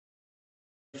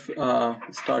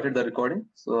started the recording,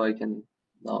 so I can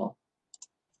now.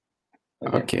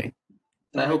 Okay.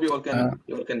 And I hope you all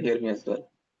can hear me as well.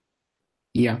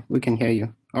 Yeah, we can hear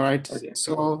you. All right. Okay.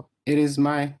 So it is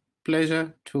my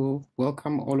pleasure to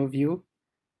welcome all of you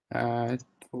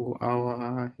to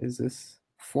our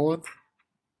fourth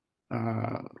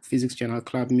Physics Journal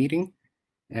Club meeting,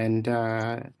 and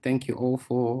thank you all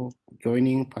for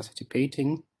joining,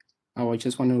 participating. I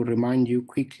just want to remind you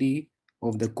quickly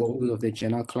of the goals of the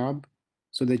Journal Club.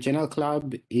 So the Journal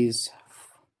Club is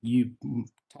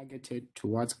targeted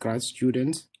towards grad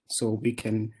students, so we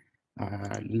can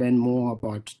learn more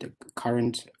about the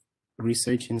current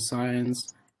research in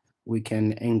science. We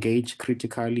can engage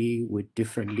critically with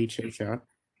different literature,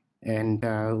 and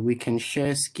we can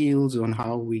share skills on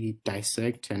how we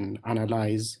dissect and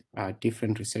analyze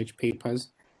different research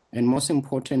papers. And most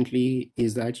importantly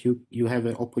is that you have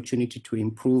an opportunity to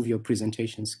improve your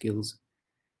presentation skills.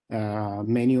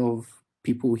 Many of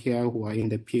people here who are in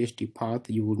the PhD path,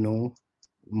 you will know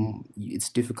it's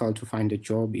difficult to find a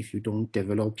job if you don't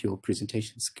develop your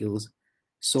presentation skills.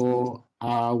 So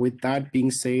with that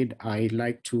being said, I'd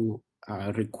like to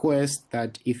request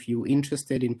that if you're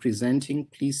interested in presenting,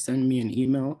 please send me an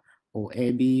email, or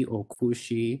Abby or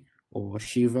Kushi or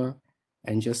Shiva,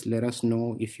 and just let us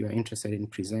know if you're interested in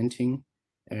presenting,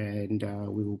 and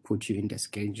we will put you in the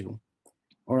schedule.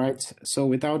 All right, so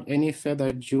without any further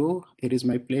ado, it is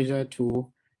my pleasure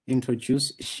to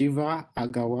introduce Shiva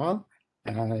Agarwal,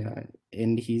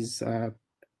 and his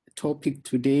topic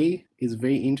today is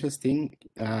very interesting.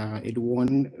 It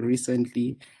won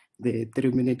recently the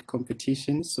 3-minute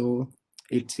competition, so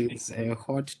it is a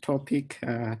hot topic,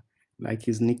 like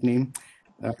his nickname.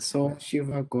 So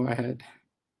Shiva, go ahead.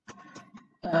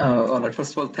 All right.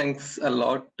 First of all, thanks a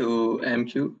lot to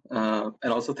MQ,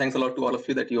 and also thanks a lot to all of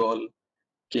you that you all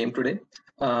came today.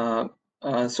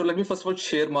 So let me first of all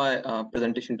share my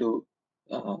presentation to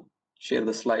share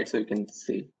the slides so you can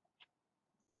see.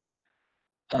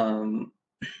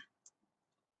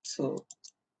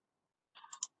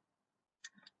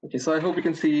 Okay, so I hope you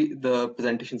can see the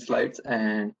presentation slides.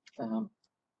 And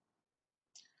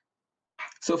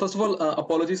so first of all,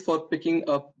 apologies for picking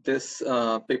up this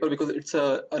paper because it's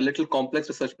a little complex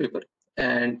research paper.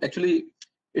 And actually,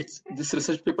 this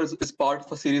research paper is part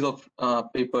of a series of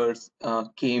papers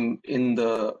came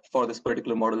for this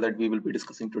particular model that we will be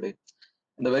discussing today.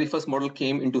 And the very first model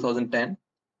came in 2010.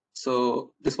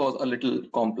 So this was a little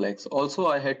complex. Also,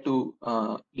 I had to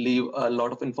leave a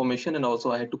lot of information, and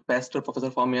also I had to pester Professor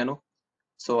Famiano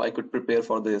so I could prepare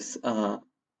for this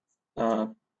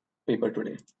paper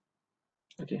today.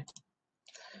 Okay.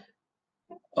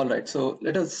 All right, so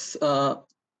let us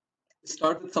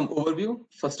start with some overview.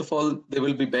 First of all, there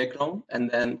will be background, and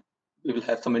then we will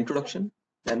have some introduction.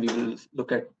 Then we will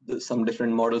look at some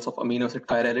different models of amino acid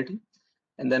chirality,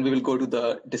 and then we will go to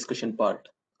the discussion part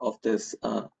of this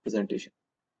presentation.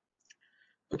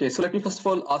 Okay, so let me first of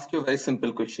all ask you a very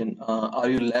simple question. Are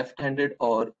you left-handed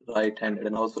or right-handed?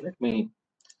 And also let me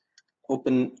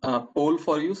open a poll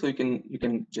for you so you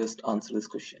can just answer this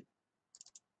question.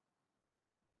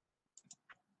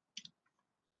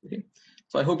 Okay,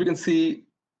 so I hope you can see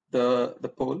the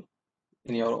poll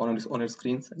in on your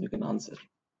screens, and you can answer.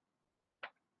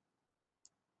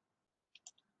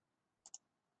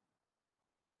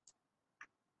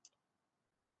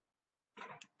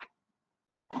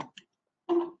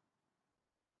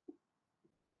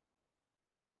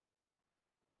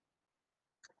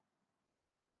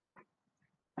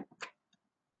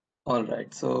 All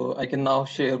right, so I can now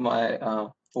share my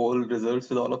poll results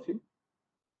with all of you.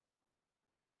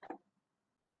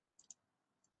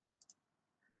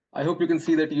 I hope you can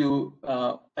see that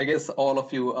I guess all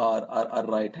of you are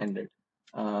right-handed.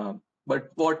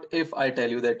 But what if I tell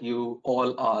you that you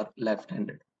all are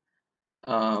left-handed?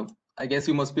 I guess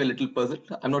you must be a little puzzled.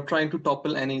 I'm not trying to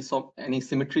topple any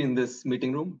symmetry in this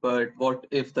meeting room, but what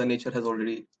if the nature has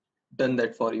already done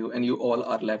that for you and you all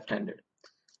are left-handed?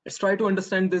 Let's try to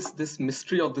understand this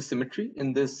mystery of the symmetry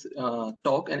in this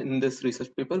talk and in this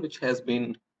research paper, which has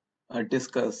been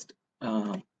discussed.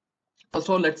 First of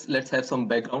all, let's have some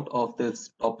background of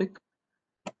this topic.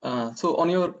 So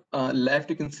on your left,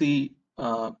 you can see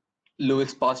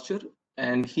Louis Pasteur,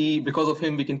 and because of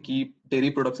him, we can keep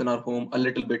dairy products in our home a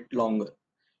little bit longer.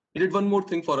 He did one more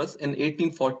thing for us. In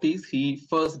 1840s, he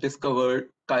first discovered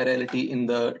chirality in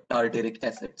the tartaric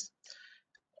acids.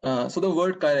 So the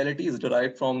word chirality is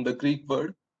derived from the Greek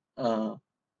word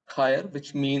chir,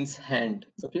 which means hand.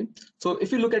 Okay, so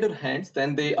if you look at your hands,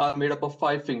 then they are made up of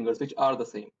 5 fingers, which are the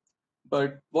same.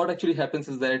 But what actually happens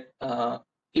is that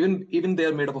even they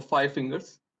are made up of 5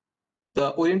 fingers,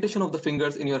 the orientation of the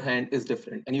fingers in your hand is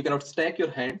different, and you cannot stack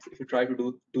your hands if you try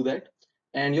to do that,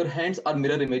 and your hands are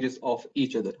mirror images of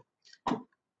each other.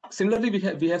 Similarly,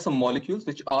 we have some molecules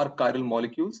which are chiral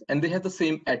molecules, and they have the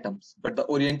same atoms, but the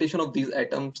orientation of these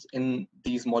atoms in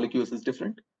these molecules is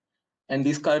different. And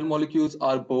these chiral molecules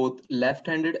are both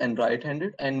left-handed and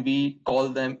right-handed, and we call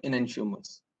them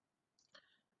enantiomers.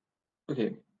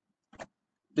 Okay.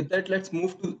 With that, let's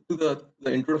move to the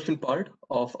introduction part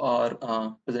of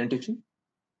our presentation.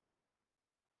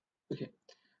 Okay.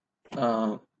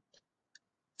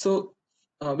 So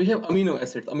we have amino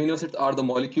acids. Amino acids are the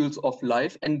molecules of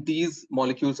life, and these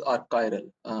molecules are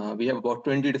chiral. We have about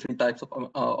 20 different types of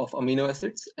amino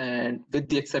acids, and with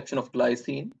the exception of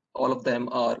glycine, all of them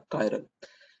are chiral.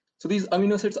 So these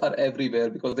amino acids are everywhere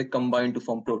because they combine to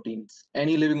form proteins.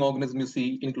 Any living organism you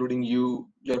see, including you,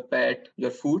 your pet,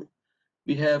 your food,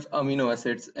 we have amino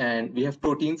acids, and we have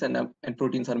proteins, and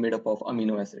proteins are made up of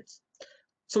amino acids.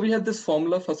 So we have this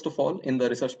formula, first of all, in the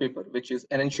research paper, which is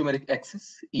enantiomeric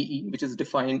axis, EE, which is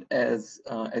defined as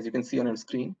you can see on your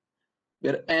screen,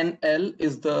 where NL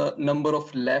is the number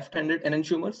of left-handed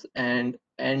enantiomers and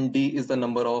ND is the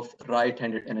number of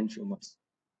right-handed enantiomers.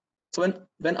 So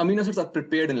when amino acids are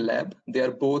prepared in lab, they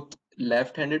are both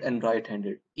left-handed and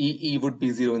right-handed. EE would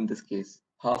be 0 in this case.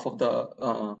 Half of the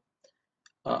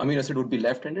amino acid would be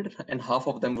left-handed and half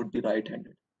of them would be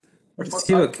right-handed. But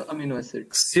for other amino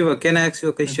acids, Shiva, can I ask you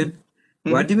a question?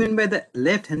 What do you mean by the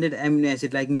left-handed amino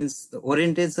acid? Like, means the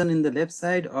orientation in the left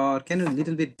side, or can you a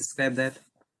little bit describe that?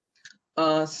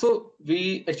 So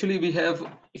we have,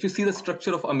 if you see the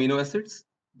structure of amino acids,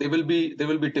 there will be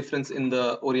difference in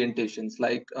the orientations.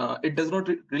 Like it does not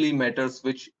really matters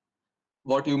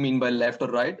what you mean by left or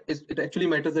right. It actually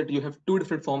matters that you have two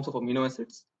different forms of amino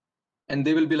acids, and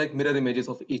they will be like mirror images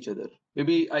of each other.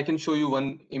 Maybe I can show you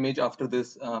one image after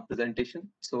this presentation,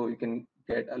 so you can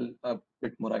get a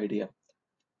bit more idea.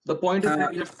 The point is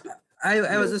that you have to,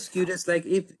 I was just curious, like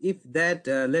if that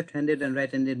left-handed and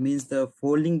right-handed means the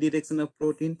folding direction of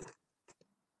protein,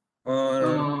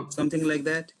 or something like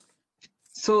that.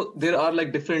 So there are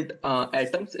like different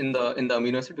atoms in the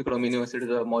amino acid, because amino acid is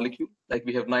a molecule. Like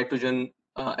we have nitrogen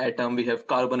atom, we have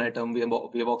carbon atom, we have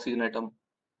oxygen atom.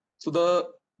 So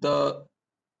the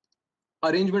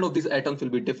arrangement of these atoms will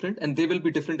be different, and they will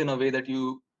be different in a way that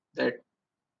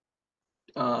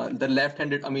the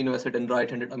left-handed amino acid and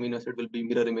right-handed amino acid will be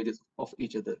mirror images of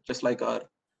each other, just like our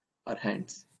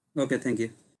hands. Okay, thank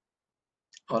you.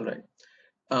 All right.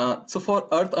 So for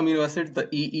earth amino acid, the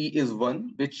EE is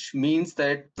 1, which means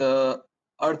that the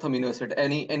earth amino acid,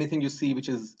 anything you see which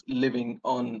is living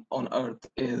on earth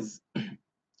is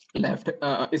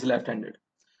left-handed.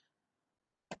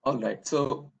 All right.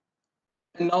 So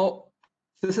now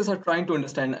physicists are trying to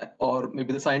understand, or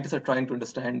maybe the scientists are trying to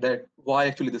understand that why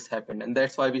actually this happened, and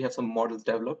that's why we have some models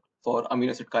developed for amino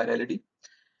acid chirality.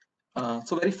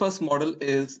 So very first model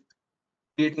is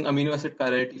creating amino acid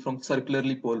chirality from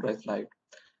circularly polarized light.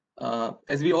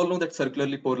 As we all know that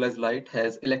circularly polarized light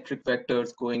has electric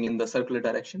vectors going in the circular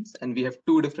directions, and we have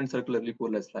two different circularly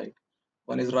polarized light.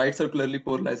 One is right circularly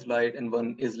polarized light and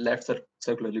one is left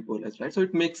circularly polarized light. So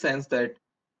it makes sense that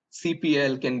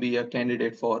CPL can be a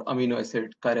candidate for amino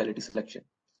acid chirality selection.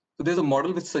 So there's a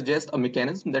model which suggests a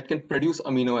mechanism that can produce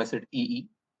amino acid EE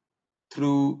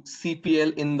through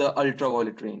CPL in the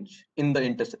ultraviolet range in the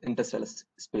interstellar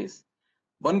space.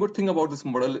 One good thing about this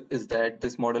model is that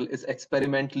this model is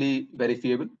experimentally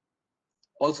verifiable.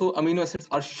 Also, amino acids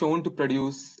are shown to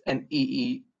produce an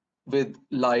EE with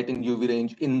light in UV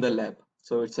range in the lab.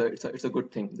 So it's a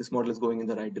good thing. This model is going in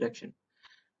the right direction.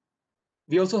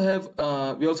 We also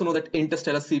know that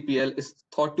interstellar CPL is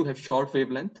thought to have short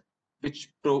wavelength, which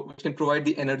can provide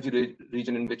the energy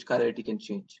region in which chirality can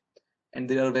change. And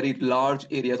there are very large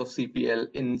areas of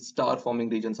CPL in star forming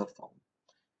regions are found.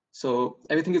 So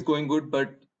everything is going good,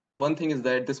 but one thing is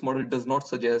that this model does not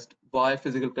suggest why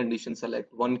physical conditions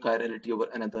select one chirality over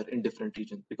another in different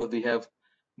regions, because we have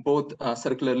both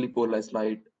circularly polarized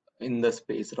light in the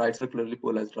space, right circularly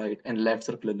polarized light and left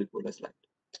circularly polarized light.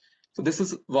 So this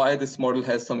is why this model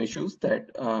has some issues, that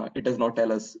it does not tell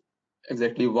us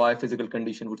exactly why physical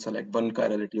condition would select one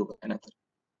chirality over another.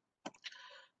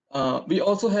 We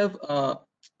also have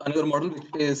another model which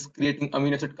is creating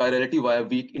amino acid chirality via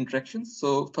weak interactions.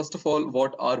 So first of all,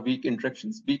 what are weak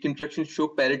interactions? Weak interactions show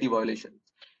parity violation.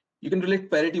 You can relate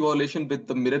parity violation with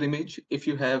the mirror image. If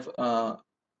you have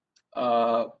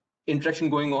interaction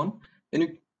going on,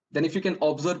 then if you can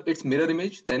observe its mirror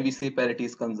image, then we say parity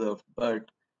is conserved. But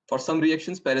for some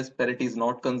reactions, parity is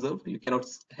not conserved. You cannot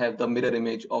have the mirror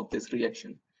image of this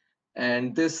reaction.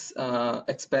 And this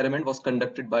experiment was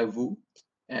conducted by Wu,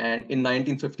 and in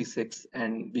 1956,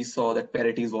 and we saw that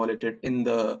parity is violated in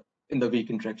the weak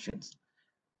interactions.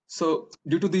 So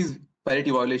due to these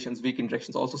parity violations, weak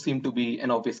interactions also seem to be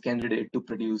an obvious candidate to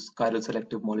produce chiral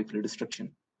selective molecular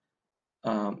destruction.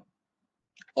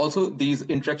 Also, these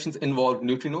interactions involve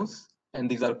neutrinos, and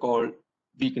these are called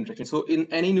weak interactions. So in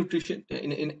any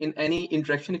in any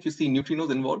interaction, if you see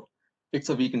neutrinos involved, it's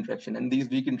a weak interaction, and these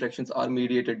weak interactions are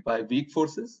mediated by weak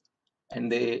forces,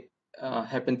 and they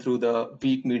happen through the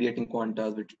weak mediating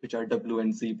quantas, which are W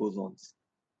and Z bosons.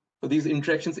 So these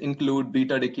interactions include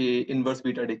beta decay, inverse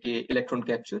beta decay, electron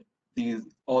capture.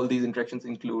 All these interactions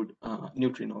include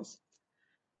neutrinos.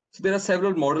 So there are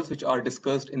several models which are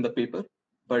discussed in the paper,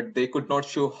 but they could not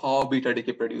show how beta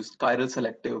decay produced chiral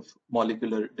selective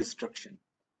molecular destruction.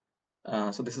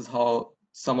 So this is how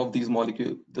some of these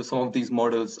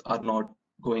models are not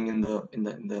going in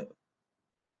the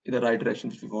right direction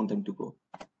which we want them to go.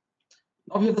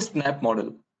 Now we have the SNAP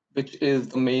model, which is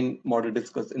the main model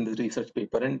discussed in the research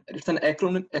paper, and it's an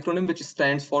acronym which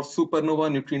stands for Supernova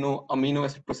Neutrino Amino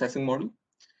Acid Processing Model.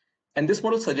 And this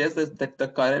model suggests that the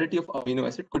chirality of amino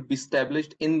acid could be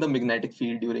established in the magnetic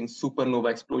field during supernova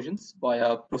explosions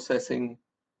via processing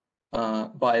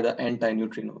by the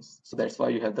anti-neutrinos. So that's why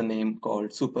you have the name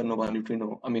called supernova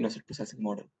neutrino amino acid processing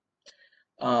model.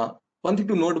 One thing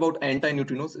to note about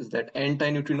anti-neutrinos is that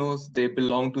anti-neutrinos, they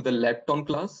belong to the lepton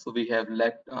class. So we have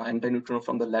anti-neutrino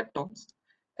from the leptons,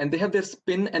 and they have their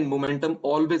spin and momentum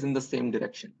always in the same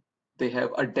direction. They have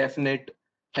a definite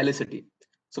helicity.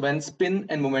 So when spin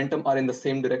and momentum are in the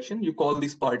same direction, you call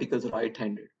these particles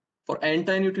right-handed. For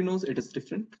anti-neutrinos, it is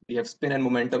different. We have spin and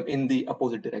momentum in the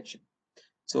opposite direction.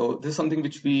 So this is something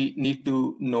which we need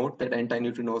to note, that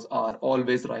anti-neutrinos are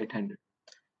always right-handed.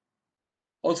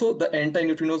 Also, the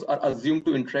anti-neutrinos are assumed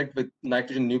to interact with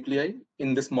nitrogen nuclei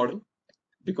in this model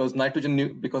because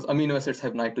amino acids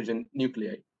have nitrogen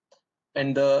nuclei.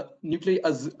 And the nuclei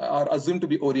are assumed to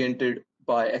be oriented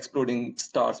by exploding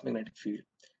stars' magnetic field.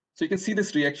 So you can see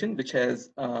this reaction, which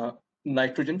has 14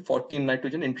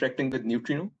 nitrogen interacting with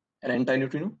neutrino and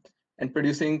anti-neutrino and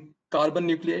producing carbon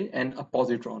nuclei and a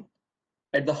positron.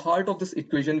 At the heart of this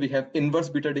equation, we have inverse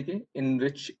beta decay, in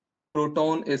which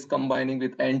proton is combining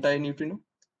with anti-neutrino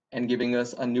and giving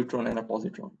us a neutron and a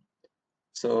positron.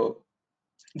 So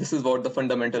this is what the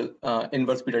fundamental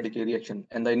inverse beta decay reaction,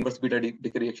 and the inverse beta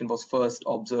decay reaction was first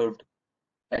observed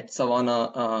at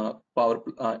Savannah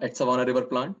River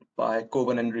plant by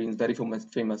Cowan and Reen's, very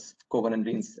famous Cowan and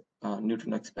Reen's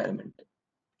neutrino experiment.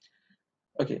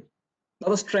 Okay, now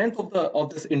the strength of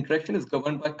this interaction is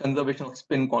governed by conservation of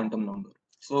spin quantum number.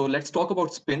 So let's talk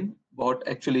about spin,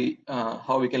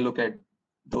 how we can look at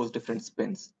those different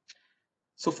spins.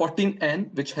 So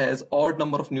 14N, which has odd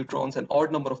number of neutrons and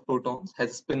odd number of protons,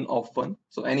 has a spin of 1.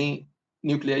 So any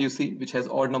nuclei you see which has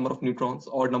odd number of neutrons,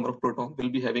 odd number of protons, will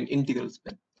be having integral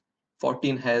spin.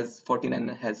 14N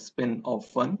has spin of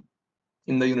 1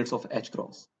 in the units of H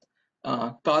cross.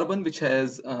 Carbon, which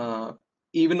has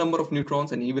even number of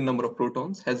neutrons and even number of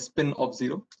protons, has spin of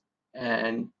 0.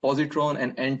 And positron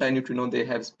and anti-neutrino, they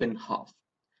have spin half.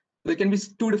 There can be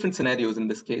two different scenarios in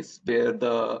this case, where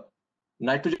the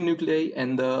nitrogen nuclei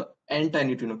and the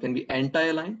anti-neutrino can be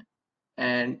anti-aligned,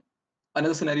 and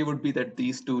another scenario would be that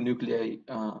these two nuclei,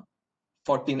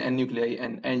 14N nuclei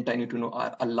and anti-neutrino,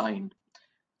 are aligned.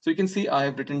 So you can see I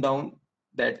have written down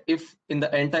that if in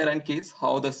the anti-aligned case,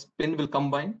 how the spin will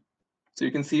combine. So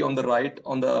you can see on the right,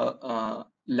 on the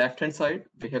left-hand side,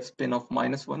 we have spin of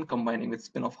 -1 combining with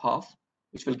spin of half,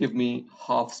 which will give me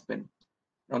half spin.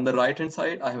 On the right-hand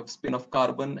side, I have spin of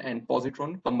carbon and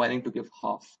positron combining to give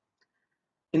half.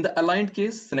 In the aligned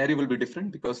case, scenario will be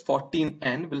different because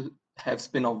 14N will have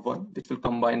spin of 1, which will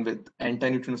combine with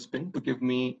anti-neutrino spin to give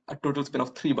me a total spin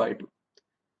of 3/2.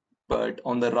 But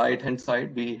on the right-hand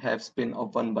side, we have spin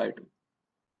of 1/2.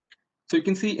 So you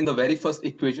can see in the very first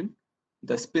equation,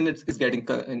 the spin is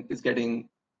getting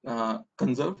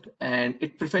conserved, and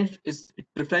it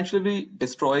preferentially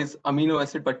destroys amino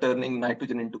acid by turning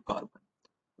nitrogen into carbon.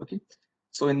 Okay,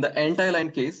 so in the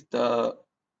anti-aligned case, the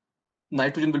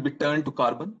nitrogen will be turned to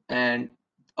carbon, and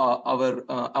our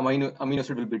amino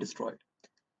acid will be destroyed.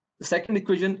 The second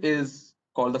equation is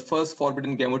called the first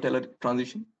forbidden Gamow-Taylor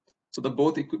transition. So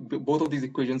both of these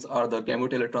equations are the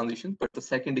Gamow-Taylor transition, but the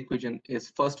second equation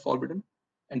is first forbidden,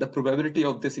 and the probability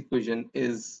of this equation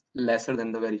is lesser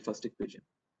than the very first equation.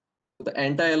 So the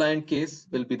anti-aligned case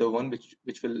will be the one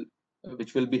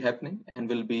which will be happening and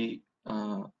will be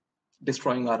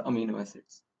destroying our amino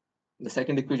acids. The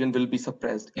second equation will be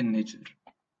suppressed in nature.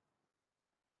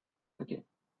 Okay.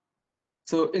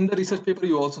 So in the research paper,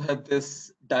 you also have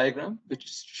this diagram, which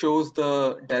shows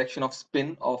the direction of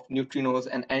spin of neutrinos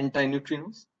and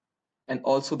anti-neutrinos, and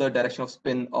also the direction of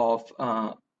spin of,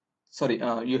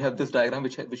 you have this diagram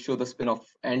which show the spin of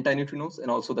anti-neutrinos and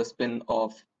also the spin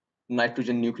of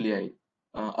nitrogen nuclei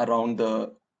around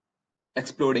the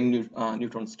exploding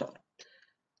neutron star.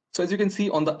 So as you can see,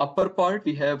 on the upper part,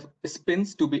 we have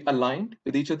spins to be aligned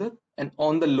with each other. And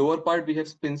on the lower part, we have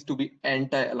spins to be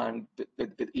anti-aligned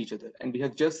with each other. And we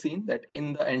have just seen that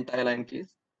in the anti-aligned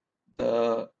case,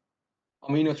 the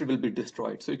amino acid will be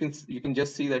destroyed. So you can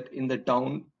just see that in the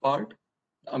down part,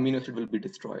 the amino acid will be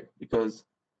destroyed because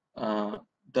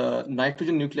the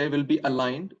nitrogen nuclei will be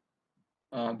aligned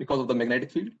because of the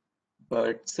magnetic field.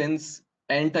 But since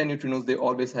anti-neutrinos, they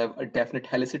always have a definite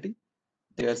helicity,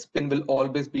 their spin will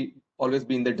always be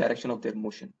in the direction of their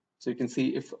motion. So you can see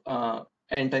if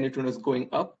anti-neutrino is going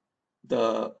up,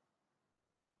 the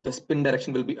spin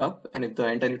direction will be up, and if the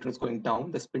anti-neutrino is going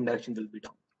down, the spin direction will be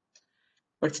down.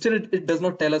 But still, it does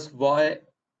not tell us why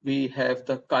we have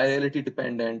the chirality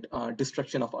dependent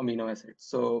destruction of amino acids.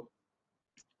 So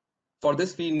for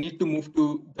this, we need to move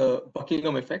to the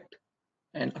Buckingham effect.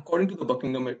 And according to the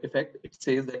Buckingham effect, it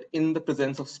says that in the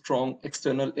presence of strong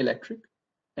external electric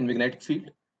and magnetic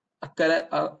field, a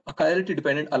chirality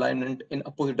dependent alignment in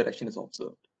opposite direction is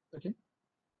observed. Okay.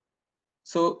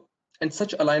 So, and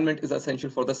such alignment is essential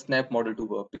for the SNAP model to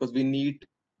work because we need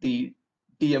the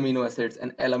D amino acids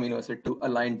and L amino acid to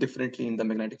align differently in the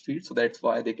magnetic field. So that's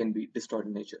why they can be destroyed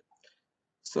in nature.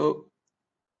 So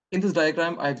in this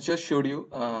diagram, I've just showed you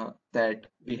that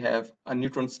we have a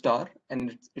neutron star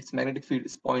and its magnetic field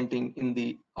is pointing in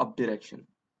the up direction.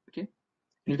 Okay.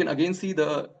 And you can again see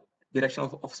the direction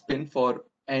of spin for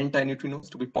anti-neutrinos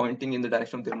to be pointing in the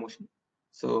direction of their motion.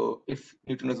 So if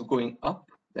neutrino is going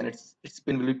up, then its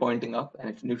spin will be pointing up, and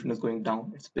if neutrino is going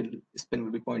down, its spin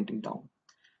will be pointing down.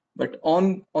 But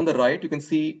on the right, you can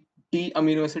see D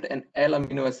amino acid and L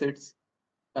amino acids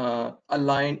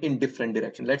align in different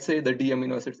directions. Let's say the D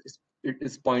amino acid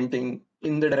is pointing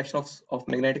in the direction of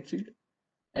magnetic field,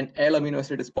 and L amino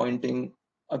acid is pointing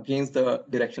against the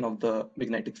direction of the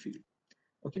magnetic field.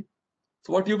 Okay.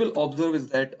 So what you will observe is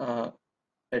that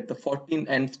at the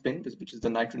 14N spin, which is the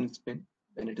nitrogen spin,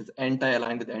 when it is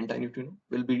anti-aligned with anti-neutrino,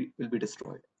 will be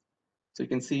destroyed. So you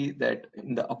can see that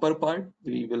in the upper part,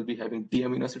 we will be having D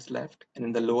amino acids left, and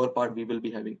in the lower part, we will be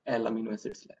having L amino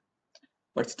acids left.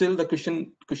 But still, the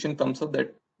question comes up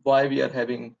that why we are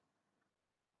having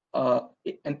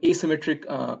an asymmetric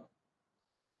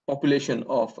population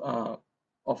of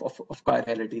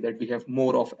chirality, that we have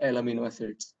more of L amino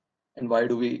acids, and why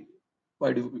do we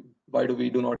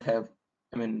do not have,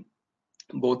 I mean,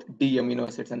 both D amino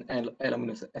acids and L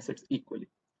amino acids equally?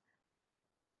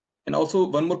 And also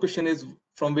one more question is,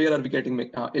 from where are we getting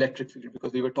electric field?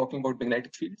 Because we were talking about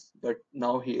magnetic fields, but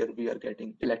now here we are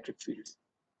getting electric fields.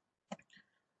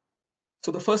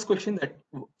 So the first question, that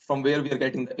from where we are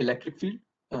getting the electric field.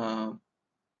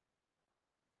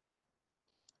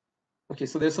 Okay,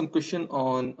 so there's some question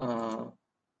on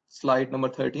slide number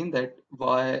 13, that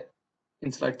why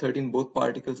in slide 13 both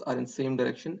particles are in same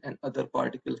direction and other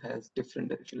particle has different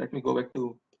direction. Let me go back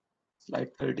to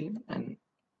slide 13 and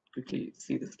quickly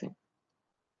see this thing.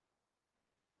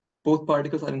 Both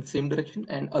particles are in same direction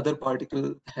and other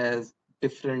particle has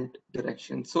different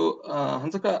direction. So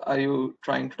Hansaka, are you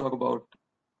trying to talk about?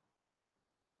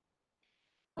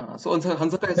 So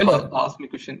Hansaka has asked me a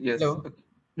question. Yes. Hello. Okay.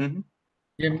 Mm-hmm.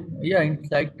 Yeah, in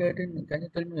slide 13, can you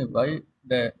tell me why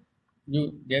there's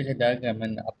a diagram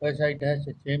and the upper side has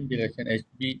the same direction,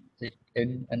 SB,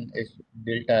 SN, and S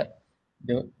delta,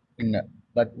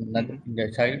 but not in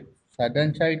the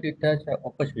southern side it has the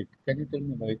opposite. Can you tell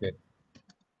me why that?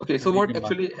 Okay, so what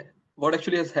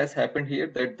actually has happened here,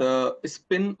 that the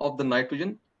spin of the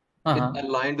nitrogen is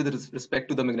aligned with respect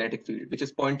to the magnetic field, which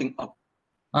is pointing up.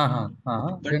 But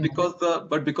because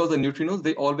the neutrinos,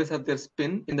 they always have their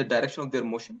spin in the direction of their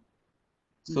motion.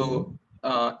 So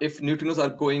if neutrinos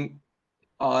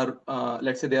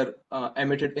let's say they are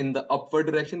emitted in the upward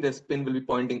direction, their spin will be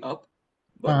pointing up.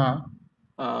 But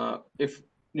if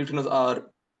neutrinos are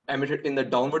emitted in the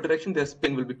downward direction, their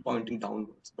spin will be pointing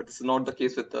downwards. But this is not the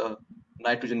case with the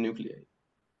nitrogen nuclei.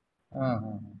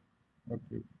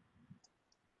 Okay.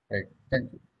 Right.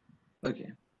 Thank you.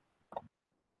 Okay.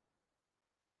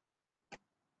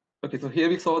 Okay, so here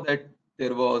we saw that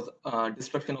there was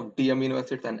destruction of D amino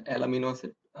acids and L amino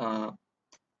acid.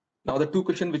 Now the two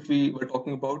questions which we were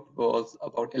talking about was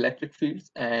about electric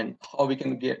fields and how we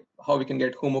can get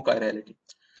homochirality.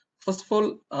 First of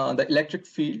all, the electric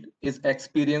field is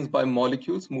experienced by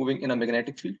molecules moving in a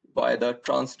magnetic field by the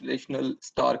translational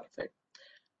Stark effect.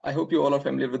 I hope you all are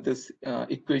familiar with this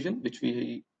equation, which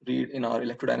we read in our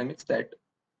electrodynamics, that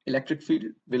electric field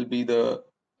will be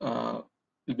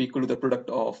equal to the product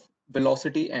of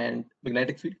velocity and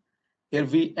magnetic field. Here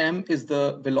Vm is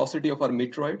the velocity of our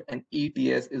meteoroid, and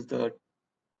ETS is the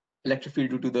electric field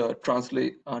due to the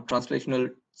translational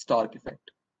Stark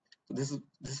effect. So this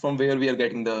is from where we are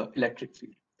getting the electric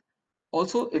field.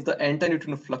 Also, if the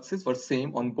antineutrino fluxes were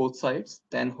same on both sides,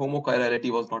 then homochirality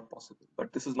was not possible.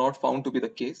 But this is not found to be the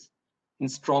case in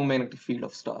strong magnetic field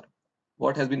of star.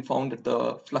 What has been found that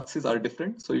the fluxes are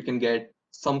different, so you can get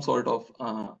some sort of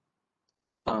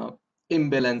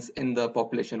imbalance in the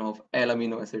population of L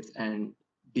amino acids and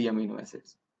D amino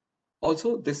acids.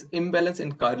 Also, this imbalance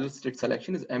in chiral state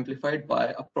selection is amplified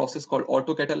by a process called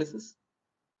autocatalysis,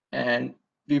 and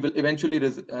we will eventually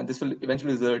this will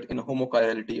eventually result in a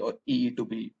homochirality or EE to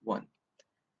be 1.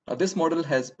 Now, this model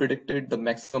has predicted the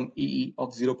maximum EE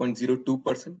of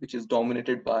 0.02%, which is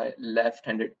dominated by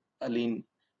left-handed alanine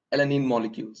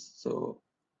molecules. So,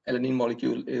 alanine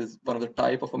molecule is one of the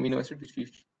type of amino acid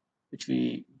which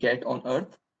we get on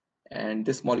Earth, and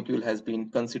this molecule has been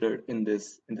considered in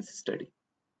this study.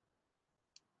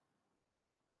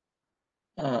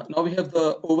 Now we have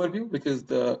the overview, which is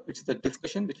the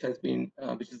discussion, which is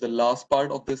the last part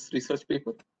of this research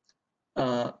paper.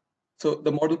 So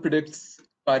the model predicts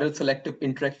chiral selective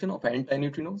interaction of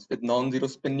antineutrinos with non-zero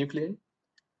spin nuclei.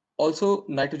 Also,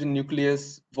 nitrogen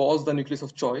nucleus was the nucleus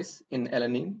of choice in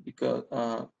alanine because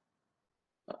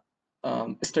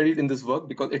studied in this work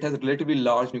because it has a relatively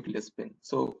large nuclear spin.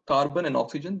 So carbon and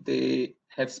oxygen, they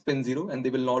have spin 0 and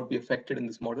they will not be affected in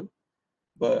this model.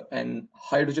 And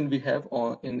hydrogen we have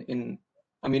in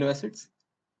amino acids,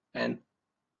 and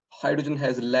hydrogen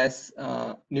has less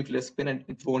nuclear spin and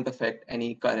it won't affect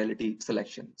any chirality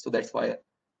selection. So that's why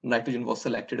nitrogen was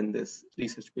selected in this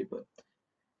research paper.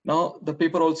 Now the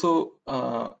paper also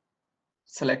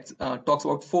talks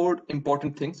about 4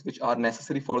 important things which are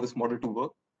necessary for this model to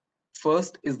work.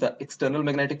 First is the external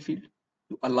magnetic field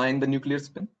to align the nuclear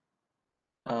spin.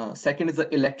 Second is the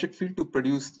electric field to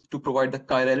provide the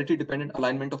chirality dependent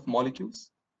alignment of molecules.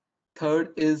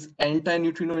 Third is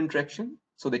anti-neutrino interaction,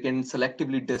 so they can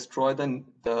selectively destroy the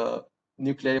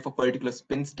nuclei of a particular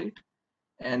spin state.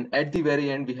 And at the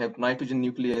very end, we have nitrogen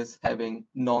nucleus having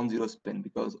non-zero spin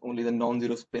because only the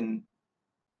non-zero spin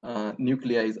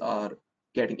nuclei are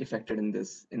getting affected in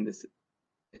this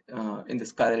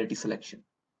chirality selection.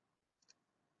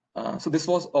 So this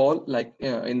was all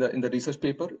in the research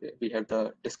paper. We have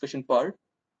the discussion part,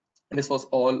 and this was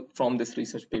all from this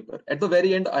research paper. At the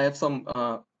very end, I have some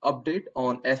update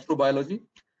on astrobiology,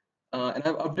 and I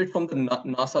have update from the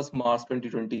NASA's Mars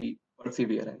 2020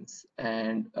 Perseverance.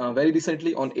 And very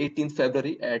recently, on 18th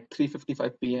February at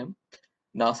 3:55 p.m.,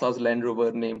 NASA's Land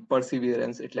Rover named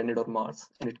Perseverance, it landed on Mars,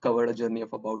 and it covered a journey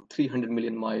of about 300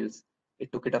 million miles.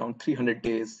 It took it around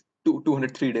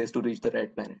 203 days to reach the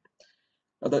red planet.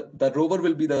 Now, the rover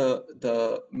will be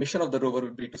the mission of the rover will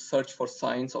be to search for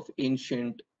signs of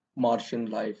ancient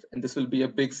Martian life, and this will be a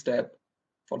big step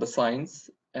for the science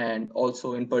and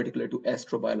also in particular to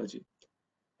astrobiology.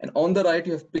 And on the right,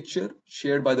 you have picture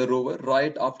shared by the rover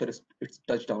right after its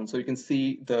touchdown, so you can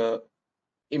see the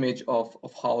image of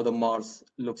how the Mars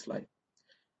looks like.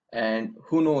 And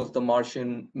who knows, the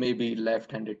Martian may be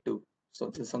left-handed too. So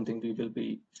this is something we will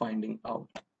be finding out.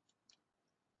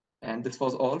 And this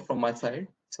was all from my side.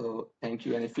 So thank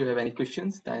you. And if you have any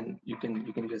questions, then you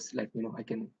can just let me know.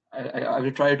 I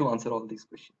will try to answer all these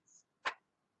questions.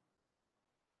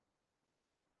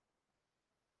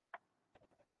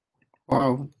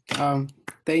 Wow.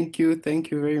 Thank you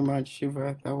very much,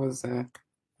 Shiva. That was a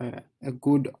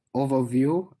good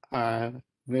overview.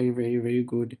 Very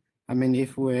good. I mean,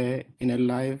 if we're in a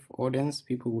live audience,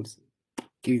 people would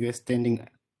give you a standing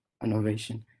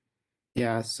ovation.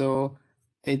 Yeah. So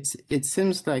it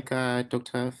seems like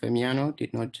Dr. Famiano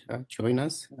did not join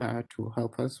us to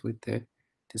help us with the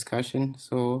discussion.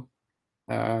 So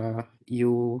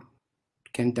you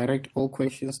can direct all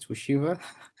questions to Shiva.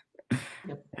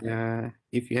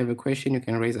 If you have a question, you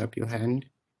can raise up your hand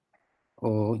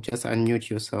or just unmute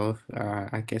yourself.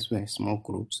 I guess we're small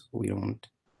groups. We don't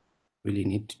really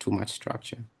need too much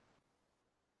structure.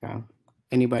 Yeah.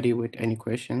 Anybody with any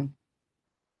question?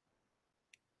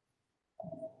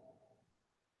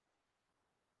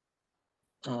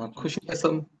 Question, has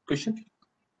some question?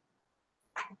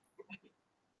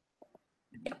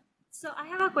 So I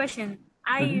have a question.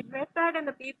 I read that in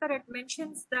the paper it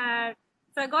mentions that,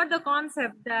 so I got the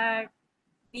concept that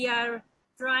we are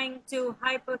trying to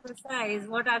hypothesize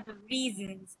what are the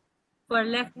reasons for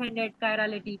left-handed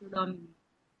chirality to dominate,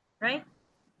 right?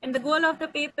 And the goal of the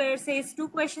paper says 2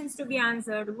 questions to be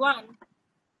answered. 1,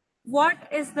 what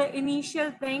is the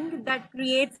initial thing that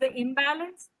creates the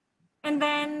imbalance, and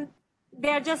then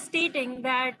they're just stating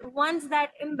that once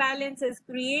that imbalance is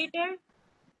created,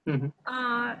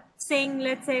 saying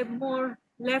let's say more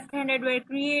left-handed were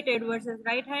created versus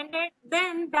right-handed,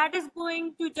 then that is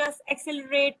going to just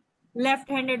accelerate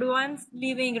left-handed ones,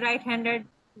 leaving right-handed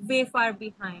way far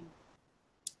behind.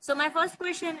 So my first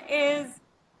question is,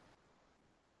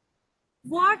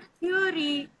 what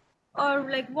theory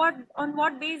or like on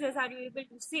what basis are you able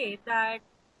to say that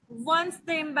once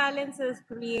the imbalance is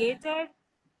created,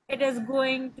 it is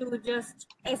going to just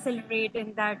accelerate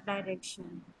in that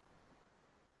direction?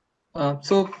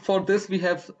 So for this, we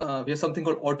have something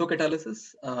called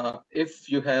autocatalysis. If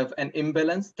you have an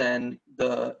imbalance, then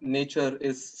the nature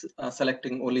is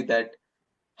selecting only that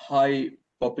high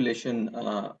population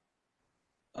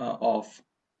of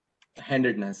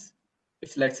handedness.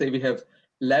 If let's say we have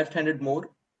left-handed more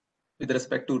with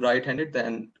respect to right-handed,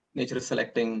 then nature is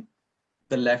selecting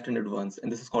the left-handed ones,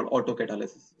 and this is called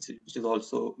autocatalysis, which is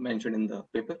also mentioned in the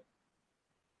paper.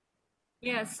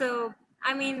 Yeah, so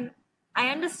I mean, I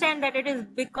understand that it is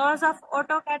because of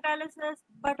autocatalysis,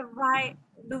 but why?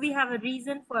 Do we have a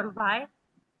reason for why?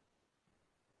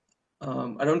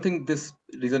 I don't think this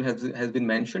reason has been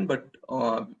mentioned, but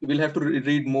we'll have to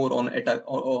read more on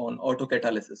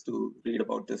autocatalysis to read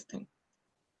about this thing.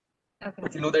 Okay.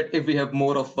 But you know that if we have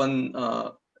more of one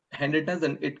handedness,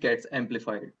 then it gets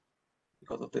amplified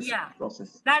because of this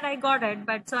process. That I got it,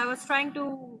 but so I was trying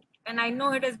to, and I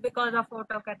know it is because of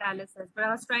autocatalysis, but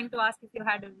I was trying to ask if you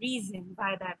had a reason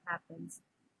why that happens.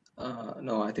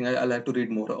 No, I think I'll have to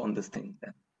read more on this thing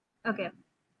then. Okay.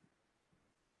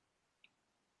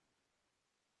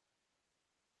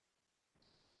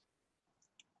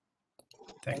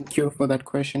 Thank you for that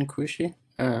question, Kushi.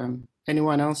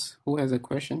 Anyone else who has a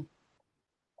question?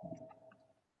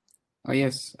 Oh,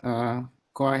 yes.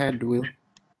 Go ahead, Will.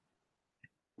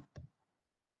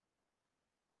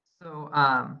 So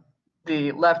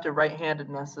the left or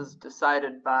right-handedness is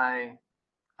decided by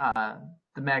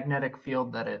the magnetic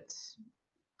field that it's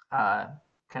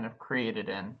kind of created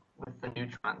in with the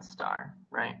neutron star,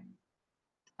 right?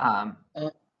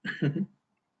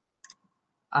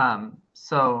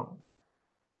 So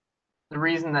the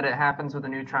reason that it happens with a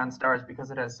neutron star is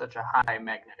because it has such a high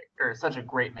magnetic, or such a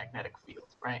great magnetic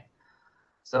field, right?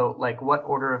 So like what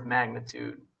order of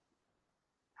magnitude,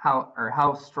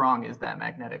 how strong is that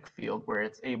magnetic field where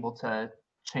it's able to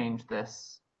change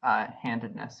this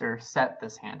handedness or set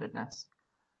this handedness?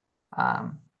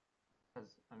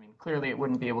 Because I mean, clearly it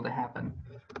wouldn't be able to happen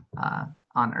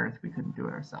on Earth. We couldn't do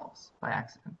it ourselves by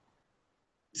accident.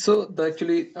 So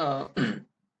actually,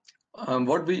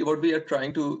 what we are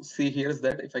trying to see here is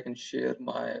that if I can share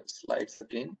my slides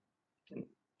again, I can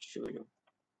show you.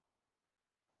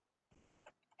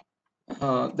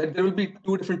 That there will be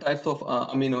two different types of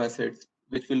amino acids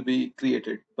which will be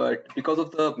created, but because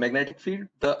of the magnetic field,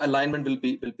 the alignment will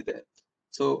be there.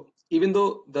 So even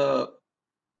though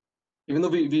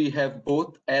we have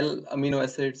both L amino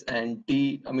acids and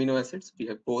D amino acids, we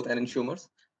have both enantiomers,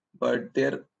 but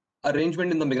their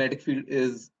arrangement in the magnetic field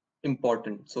is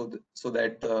important, so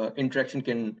that the interaction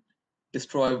can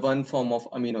destroy one form of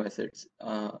amino acids.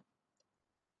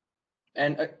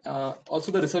 And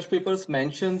also the research papers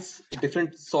mentions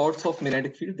different sorts of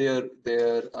magnetic field,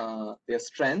 their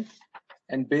strength,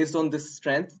 and based on this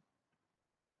strength,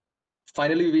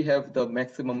 finally we have the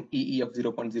maximum EE of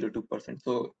 0.02%.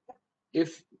 So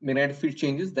if magnetic field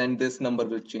changes, then this number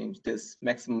will change. This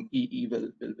maximum EE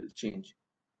will change.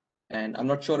 And I'm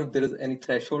not sure if there is any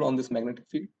threshold on this magnetic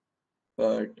field,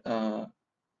 but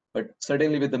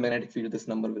certainly with the magnetic field, this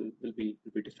number will be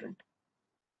different.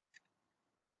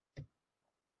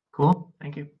 Cool.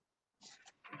 Thank you.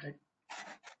 Right.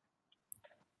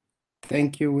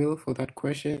 Thank you, Will, for that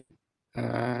question.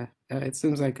 It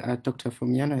seems like Dr.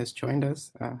 Famiano has joined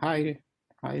us. Hi.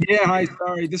 Yeah, hi.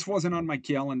 Sorry, this wasn't on my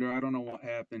calendar. I don't know what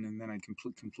happened, and then I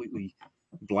completely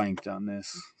blanked on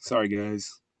this. Sorry,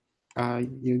 guys.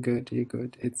 You're good. You're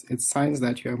good. It's signs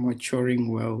that you are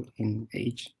maturing well in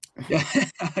age. Yeah,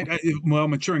 well,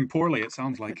 maturing poorly, it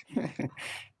sounds like.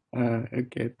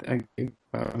 Okay, thank you.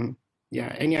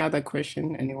 Yeah, any other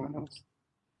question? Anyone else?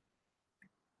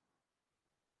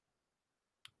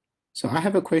 So I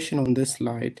have a question on this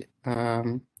slide.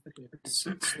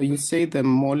 So you say the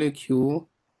molecule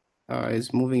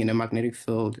is moving in a magnetic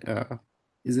field.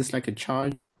 Is this like a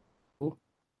charge?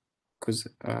 Because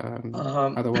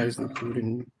otherwise it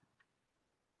wouldn't.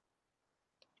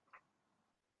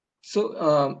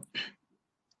 So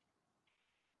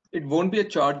it won't be a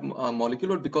charged molecule,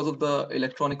 but because of the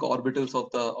electronic orbitals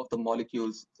of the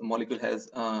molecules, the molecule has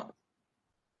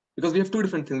because we have two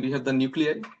different things. We have the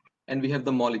nuclei and we have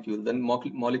the molecule. The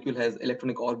molecule has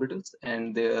electronic orbitals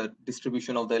and their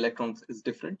distribution of the electrons is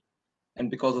different. And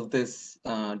because of this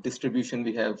distribution,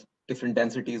 we have different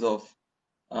densities of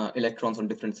electrons on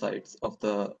different sides of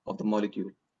the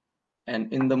molecule.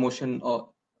 And in the motion,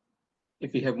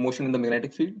 if we have motion in the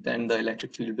magnetic field, then the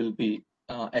electric field will be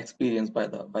experienced by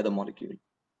the molecule.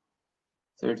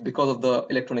 So it's because of the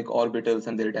electronic orbitals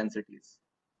and their densities.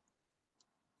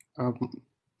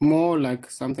 More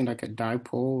like something like a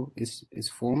dipole is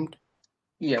formed.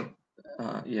 Yeah.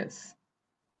 Yes.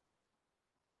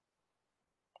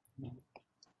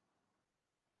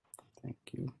 Thank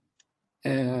you.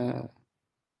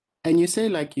 And you say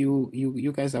like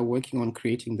you guys are working on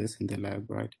creating this in the lab,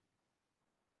 right?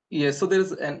 Yes. So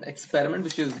there's an experiment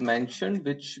which is mentioned,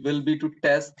 which will be to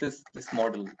test this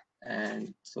model,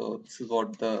 and so this is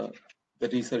what the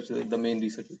research, the main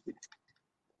research will be.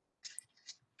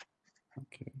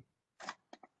 Okay.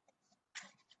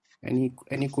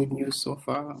 Any good news so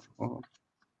far? Or?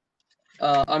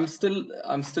 I'm still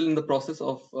in the process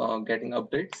of getting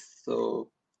updates. So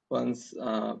once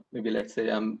maybe let's say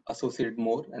I'm associated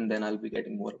more, and then I'll be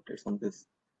getting more updates on this,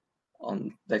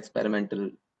 on the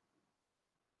experimental,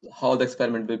 how the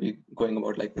experiment will be going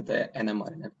about, like with the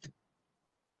NMR and everything.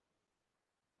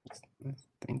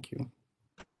 Thank you.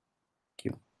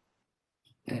 Thank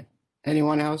you.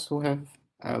 Anyone else who have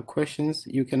questions?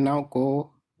 You can now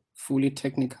go fully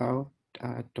technical.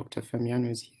 Dr. Famiano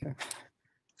is here.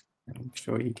 I'm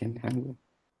sure he can handle.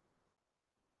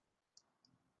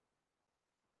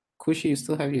 Kushi, you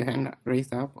still have your hand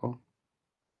raised up? Or?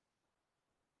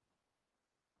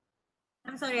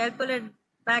 I'm sorry, I'll pull it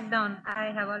back down.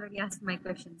 I have already asked my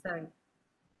question, sorry.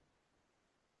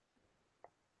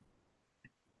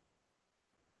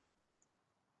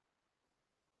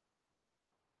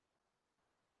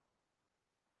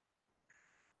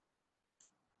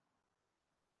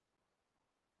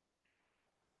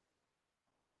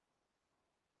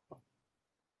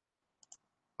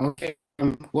 Okay.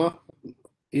 Well,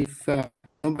 if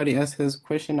nobody else has a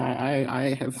question,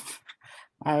 I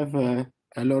have a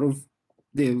lot of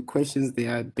the questions. They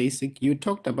are basic. You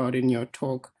talked about in your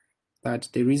talk that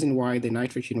the reason why the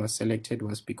nitrogen was selected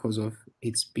was because of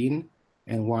its spin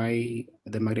and why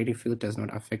the magnetic field does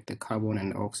not affect the carbon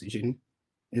and oxygen.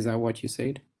 Is that what you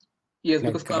said? Yes,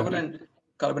 like, because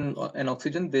carbon and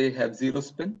oxygen, they have zero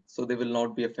spin, so they will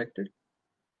not be affected.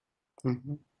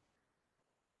 Mm-hmm.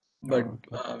 But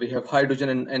we have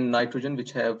hydrogen and nitrogen,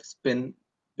 which have spin,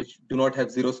 which do not have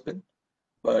zero spin.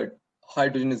 But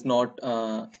hydrogen is not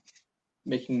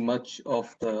making much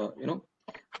of the,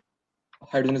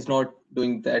 hydrogen is not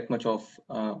doing that much of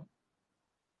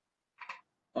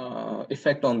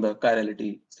effect on the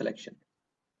chirality selection.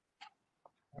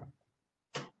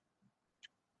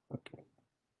 Okay.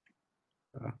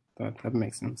 That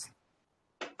makes sense.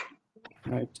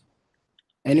 Right.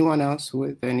 Anyone else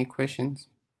with any questions?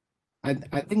 I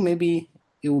think maybe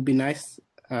it would be nice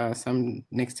some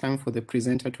next time for the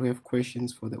presenter to have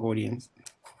questions for the audience.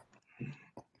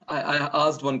 I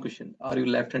asked one question: are you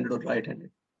left-handed or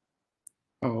right-handed?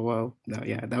 Oh well,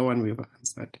 yeah, that one we've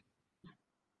answered.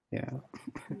 Yeah.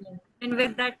 And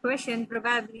with that question,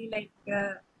 probably like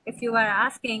if you are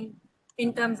asking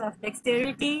in terms of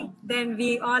dexterity, then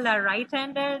we all are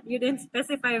right-handed. You didn't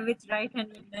specify which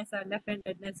right-handedness or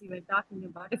left-handedness you were talking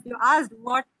about. If you asked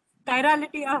what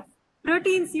chirality of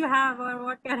proteins you have or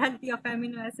what chirality of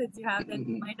amino acids you have, then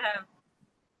we might have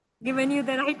given you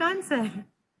the right answer.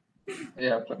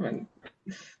 Yeah, I mean.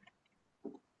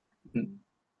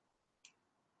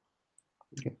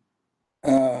 Okay.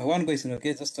 One question,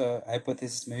 okay, just a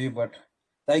hypothesis maybe, but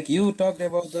like you talked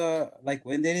about the, like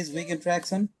when there is weak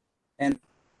interaction and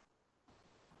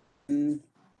due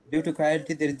to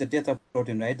chirality, there is the death of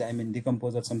protein, right? I mean,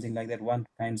 decompose or something like that. One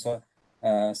kind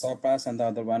surpass and the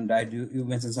other one died. You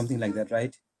mentioned something like that,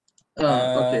 right?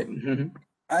 Okay.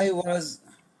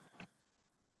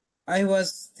 I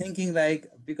was thinking like,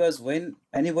 because when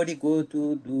anybody go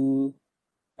to do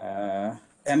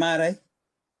MRI,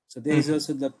 so there is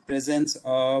also the presence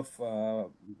of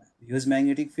huge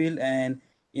magnetic field, and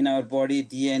in our body,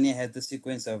 DNA has the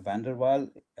sequence of van der Waal.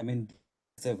 I mean,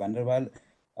 the van der Waal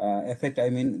effect.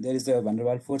 I mean, there is a van der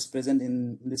Waal force present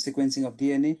in the sequencing of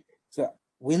DNA. So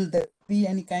will there be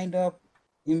any kind of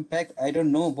impact? I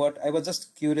don't know, but I was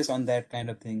just curious on that kind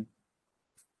of thing.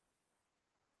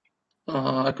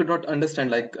 I could not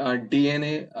understand, like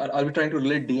DNA. Are we trying to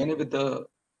relate DNA with the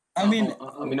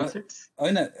amino acids?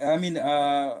 I mean,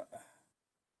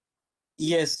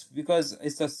 yes, because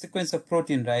it's a sequence of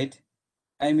protein, right?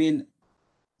 I mean,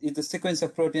 it's a sequence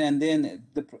of protein, and then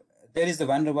there is the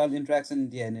van der Waal interaction in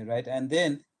DNA, right? And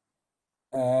then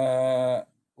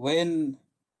when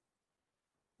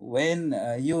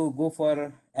you go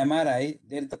for MRI,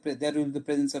 there will be the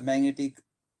presence of magnetic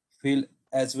field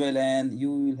as well, and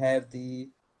you will have the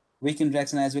weak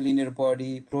interaction as well in your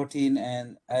body, protein,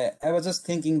 and I was just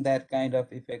thinking that kind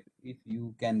of effect, if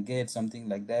you can get something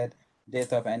like that,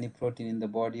 death of any protein in the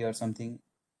body or something.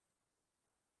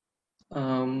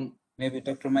 Maybe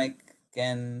Dr. Mike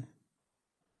can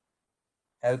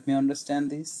help me understand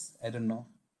this. I don't know.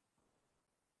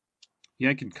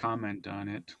 Yeah, I can comment on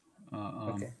it.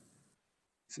 Okay.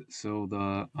 So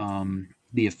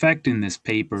the effect in this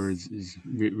paper is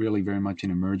really very much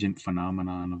an emergent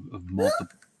phenomenon of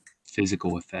multiple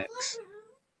physical effects,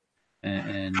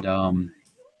 and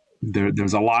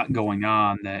there's a lot going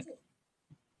on that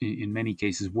in many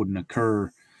cases wouldn't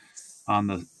occur on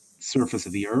the surface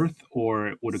of the Earth, or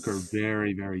it would occur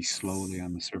very, very slowly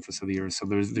on the surface of the Earth. So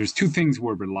there's two things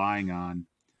we're relying on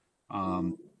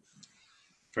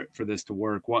for this to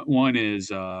work. One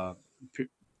is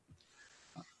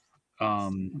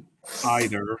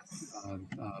either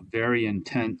very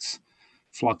intense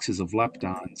fluxes of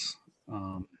leptons,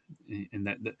 and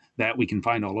that we can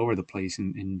find all over the place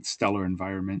in stellar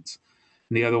environments.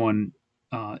 And the other one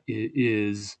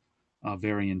is a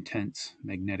very intense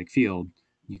magnetic field.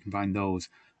 You can find those.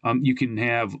 You can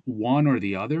have one or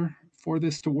the other for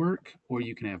this to work, or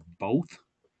you can have both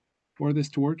for this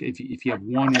to work. If you have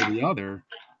one or the other,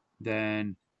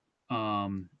 then a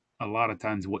lot of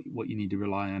times what you need to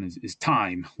rely on is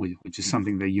time, which is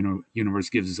something the universe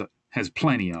has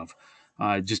plenty of.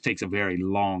 It just takes a very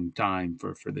long time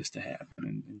for this to happen,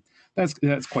 and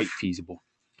that's quite feasible.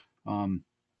 And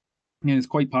it's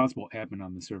quite possible it happened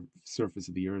on the surface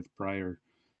of the Earth prior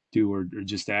to or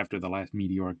just after the last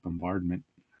meteoric bombardment.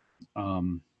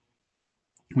 When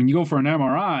you go for an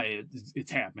MRI,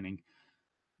 it's happening,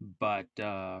 but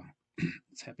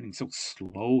it's happening so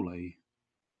slowly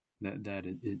that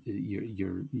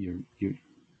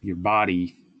your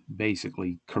body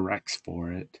basically corrects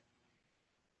for it.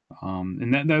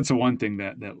 And that's the one thing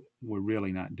that we're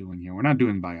really not doing here. We're not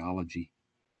doing biology.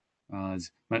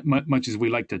 As much as we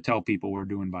like to tell people we're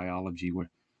doing biology, we're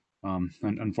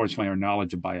unfortunately our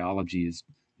knowledge of biology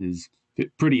is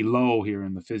pretty low here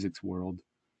in the physics world.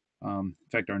 In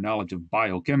fact, our knowledge of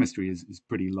biochemistry is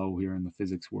pretty low here in the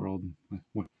physics world.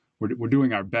 We're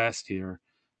doing our best here,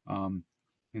 and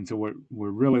so we're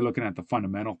really looking at the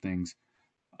fundamental things.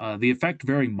 The effect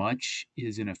very much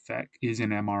is an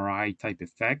MRI type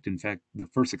effect. In fact, the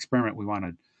first experiment we want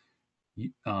to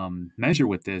measure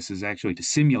with this is actually to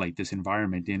simulate this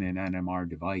environment in an NMR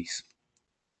device.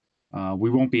 We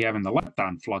won't be having the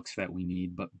lepton flux that we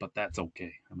need, but that's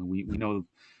okay. I mean, we know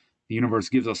the universe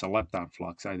gives us a lepton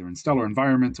flux either in stellar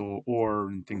environments or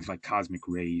in things like cosmic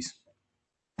rays.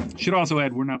 Should also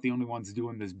add, we're not the only ones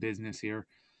doing this business here.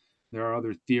 There are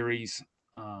other theories,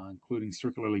 including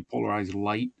circularly polarized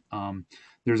light.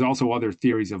 There's also other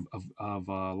theories of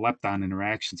lepton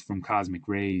interactions from cosmic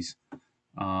rays.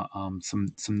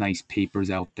 Some nice papers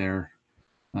out there.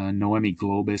 Noemi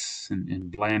Globus and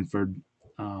Blanford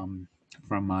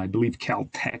from, I believe,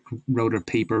 Caltech wrote a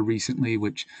paper recently,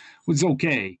 which was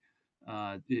okay.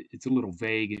 It's a little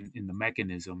vague in the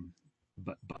mechanism,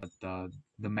 but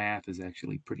the math is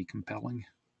actually pretty compelling.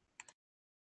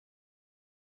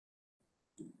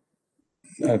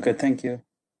 Okay, thank you.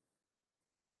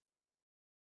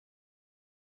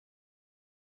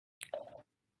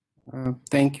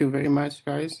 Thank you very much,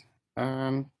 guys.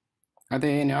 Are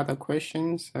there any other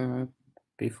questions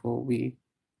before we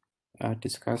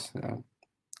discuss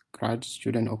grad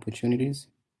student opportunities?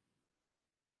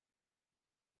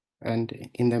 And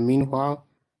in the meanwhile,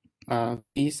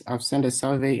 please, I've sent a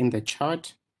survey in the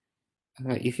chat.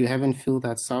 If you haven't filled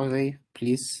that survey,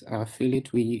 please fill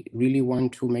it. We really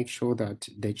want to make sure that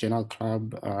the Journal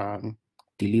Club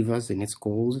delivers in its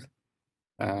goals,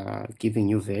 giving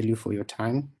you value for your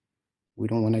time. We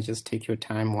don't want to just take your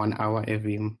time 1 hour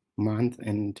every month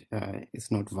and it's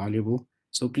not valuable.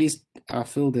 So please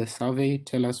fill the survey,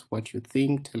 tell us what you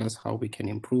think, tell us how we can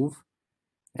improve,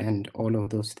 and all of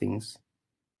those things.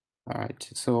 All right,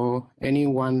 so any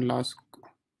one last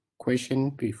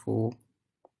question before?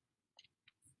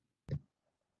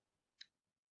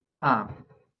 I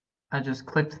just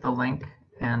clicked the link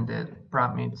and it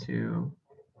brought me to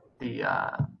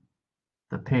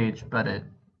the page, but it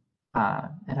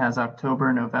has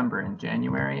October, November, and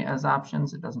January as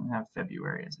options. It doesn't have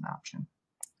February as an option.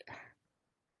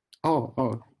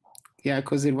 Oh, yeah,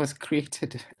 because it was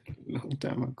created a long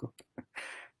time ago.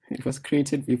 It was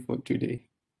created before today.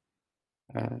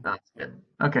 That's good.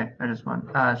 Okay, I just want.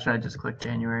 Should I just click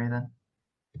January then?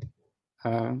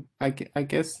 I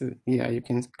guess, yeah, you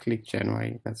can click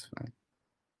January. That's fine.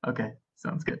 Okay,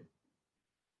 sounds good.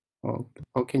 Or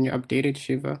can you update it,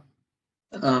 Shiva?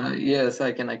 Yes,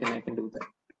 I can do that.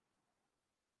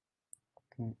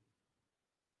 Okay.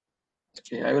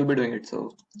 Okay, I will be doing it,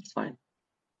 so it's fine.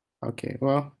 Okay,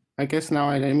 well, I guess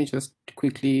now let me just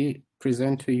quickly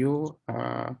present to you.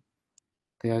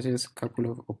 There are just a couple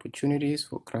of opportunities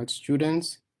for grad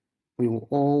students. We will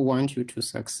all want you to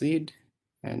succeed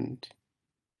and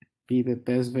be the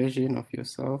best version of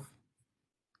yourself.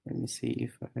 Let me see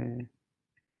if I,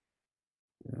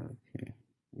 okay.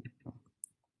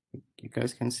 You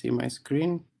guys can see my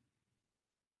screen.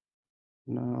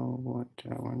 Now what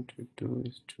I want to do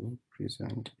is to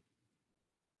present.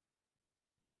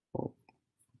 Oh,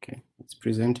 okay, it's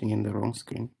presenting in the wrong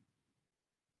screen.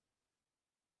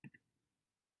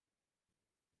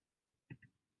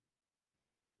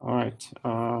 All right.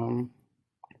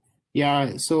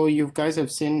 Yeah, so you guys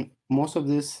have seen most of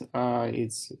this.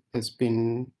 Has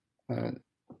been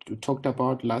talked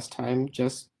about last time.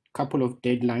 Just a couple of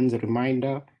deadlines. A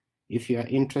reminder: if you are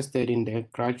interested in the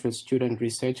graduate student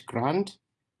research grant,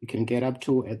 you can get up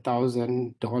to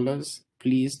 $1,000.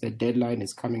 Please, the deadline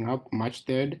is coming up March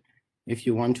 3rd. If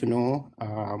you want to know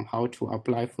how to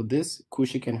apply for this,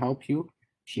 Kushi can help you.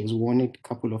 She has won it a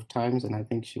couple of times, and I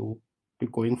think she'll be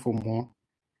going for more.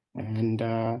 And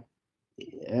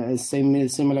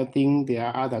similar thing, there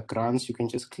are other grants. You can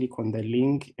just click on the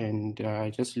link and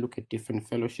just look at different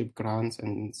fellowship grants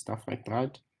and stuff like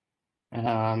that.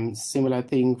 Similar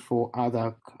thing for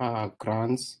other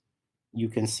grants. You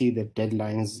can see the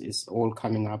deadlines is all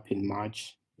coming up in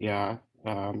March. Yeah,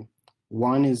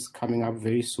 one is coming up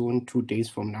very soon, 2 days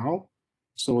from now.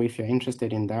 So if you're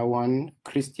interested in that one,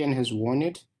 Christian has won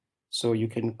it. So you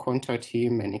can contact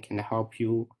him and he can help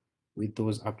you with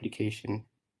those applications.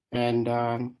 And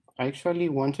I actually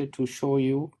wanted to show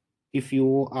you, if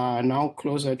you are now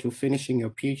closer to finishing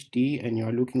your PhD and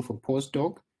you're looking for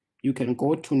postdoc, you can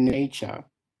go to Nature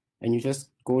and you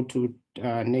just go to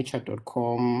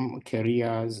nature.com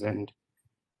careers, and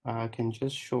I can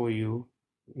just show you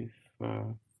if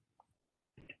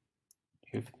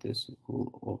this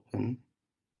will open.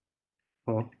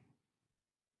 Oh,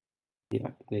 yeah,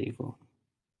 there you go.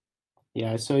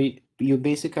 Yeah, so you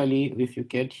basically, if you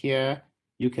get here,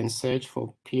 you can search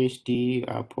for PhD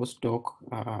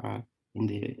postdoc in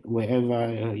the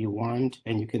wherever you want,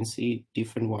 and you can see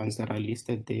different ones that are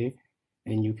listed there,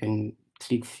 and you can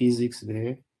click physics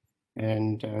there.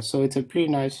 And so it's a pretty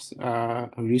nice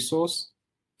resource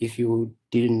if you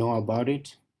didn't know about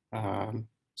it.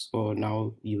 So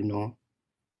now you know.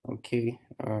 Okay.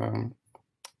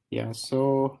 Yeah,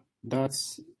 so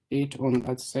that's it on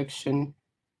that section.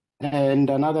 And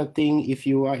another thing, if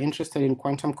you are interested in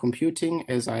quantum computing,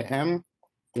 as I am,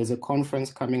 there's a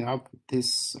conference coming up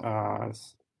this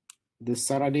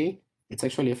Saturday. It's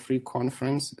actually a free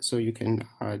conference, so you can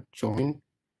join.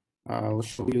 I'll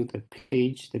show you the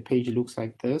page. The page looks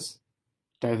like this: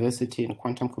 Diversity in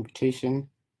Quantum Computation.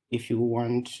 If you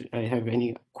want, have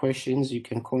any questions, you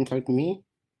can contact me.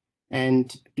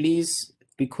 And please,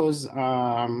 because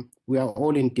we are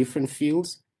all in different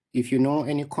fields, if you know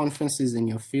any conferences in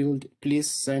your field, please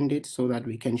send it so that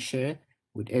we can share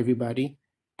with everybody.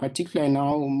 Particularly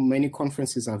now, many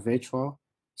conferences are virtual,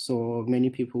 so many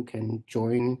people can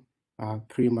join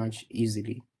pretty much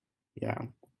easily. Yeah.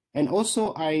 And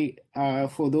also,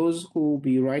 for those who will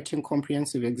be writing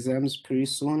comprehensive exams pretty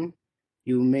soon,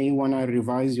 you may want to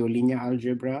revise your linear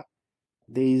algebra.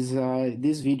 There's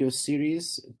this video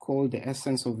series called The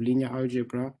Essence of Linear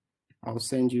Algebra. I'll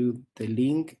send you the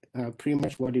link. Pretty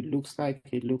much what it looks like.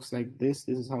 It looks like this.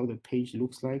 This is how the page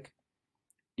looks like.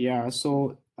 Yeah,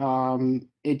 so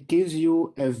it gives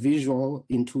you a visual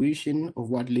intuition of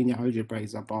what linear algebra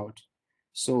is about,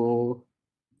 so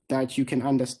that you can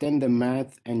understand the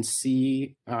math and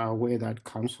see where that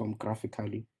comes from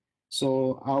graphically.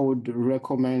 So I would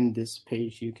recommend this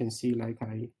page. You can see, like,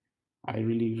 I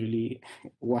really, really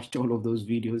watched all of those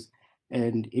videos,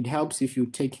 and it helps if you're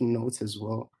taking notes as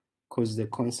well, because the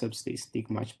concepts, they stick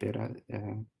much better.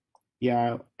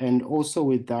 Yeah, and also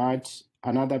with that,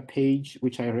 another page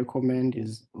which I recommend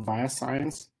is Via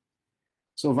Science.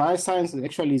 So Via Science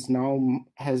actually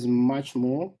has much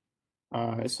more.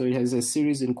 So it has a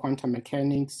series in quantum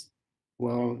mechanics.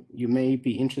 Well, you may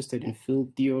be interested in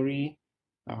field theory,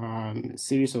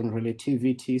 series on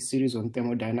relativity, series on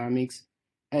thermodynamics.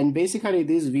 And basically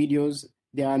these videos,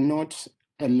 they are not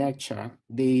a lecture.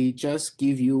 They just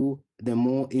give you the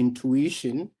more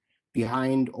intuition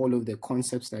behind all of the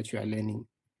concepts that you are learning.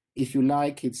 If you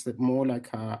like, it's more like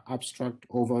an abstract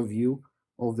overview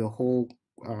of the whole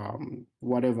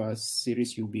whatever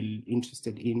series you'll be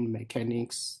interested in,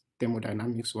 mechanics,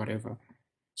 thermodynamics, whatever.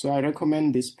 So I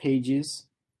recommend these pages.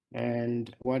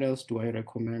 And what else do I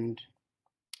recommend?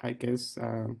 I guess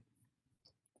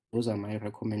those are my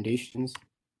recommendations.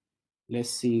 Let's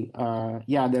see.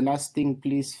 Yeah, the last thing,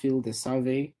 please fill the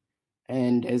survey.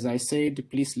 And as I said,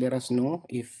 please let us know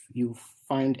if you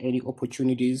find any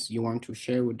opportunities you want to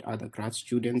share with other grad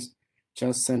students.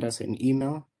 Just send us an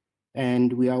email.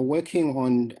 And we are working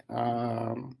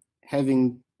on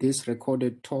having these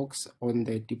recorded talks on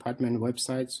the department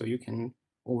website, so you can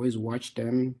always watch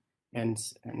them and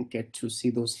get to see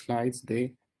those slides there.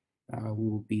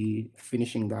 We'll be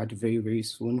finishing that very, very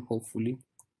soon, hopefully.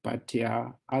 But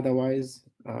yeah, otherwise,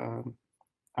 are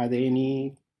there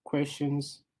any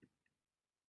questions?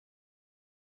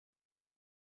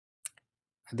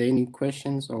 Are there any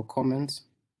questions or comments?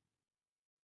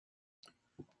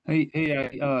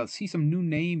 Hey, I see some new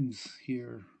names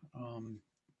here.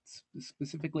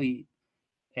 Specifically,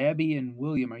 Abby and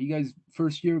William. Are you guys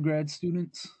first year grad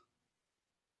students?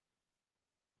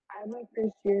 I'm a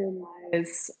first year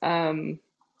MIS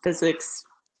physics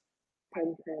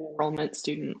prime enrollment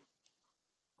student.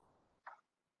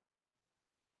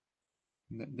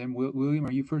 Then William,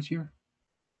 are you first year?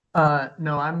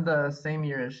 No, I'm the same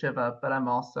year as Shiva, but I'm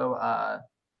also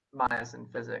MIS in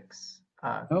physics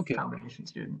Okay. combination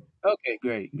student. Okay,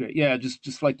 great. Yeah,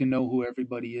 just like to know who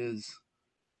everybody is.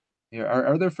 Here,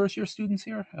 are there first year students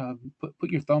here? Put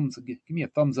your thumbs. Give me a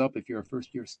thumbs up if you're a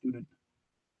first year student.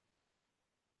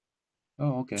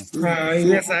 Oh, okay.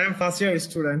 Yes, I am first year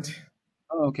student.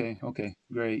 Oh, okay,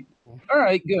 great. All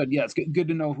right, good. Yeah, it's good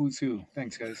to know who's who.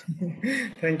 Thanks, guys.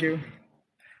 Thank you.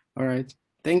 All right.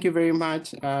 Thank you very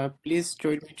much. Please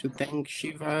join me to thank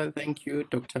Shiva. Thank you,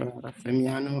 Dr.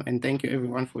 Famiano, and thank you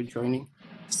everyone for joining.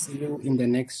 See you in the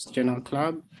next Journal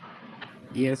Club.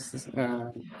 Yes,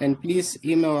 and please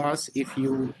email us if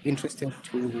you're interested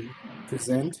to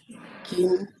present.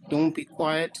 Keen, don't be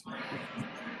quiet.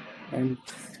 And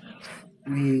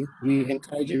we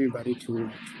encourage everybody to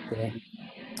join.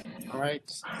 All right.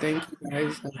 Thank you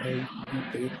guys. Have a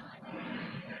good day.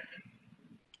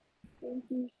 Thank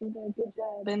you, Shiva. Good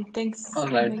job. And thanks. All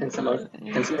right. Thanks a lot.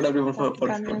 Thanks a lot, everyone, for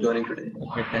joining today.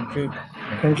 Okay, thank you.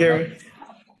 Thank you.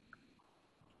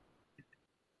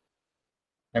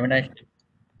 Have a nice day.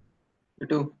 You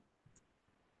too.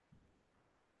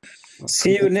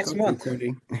 See you Let's next stop month.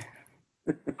 recording.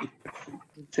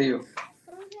 See you.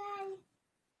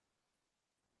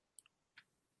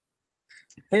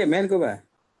 Hey, Manqoba.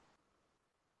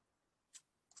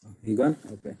 You gone?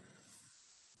 Okay.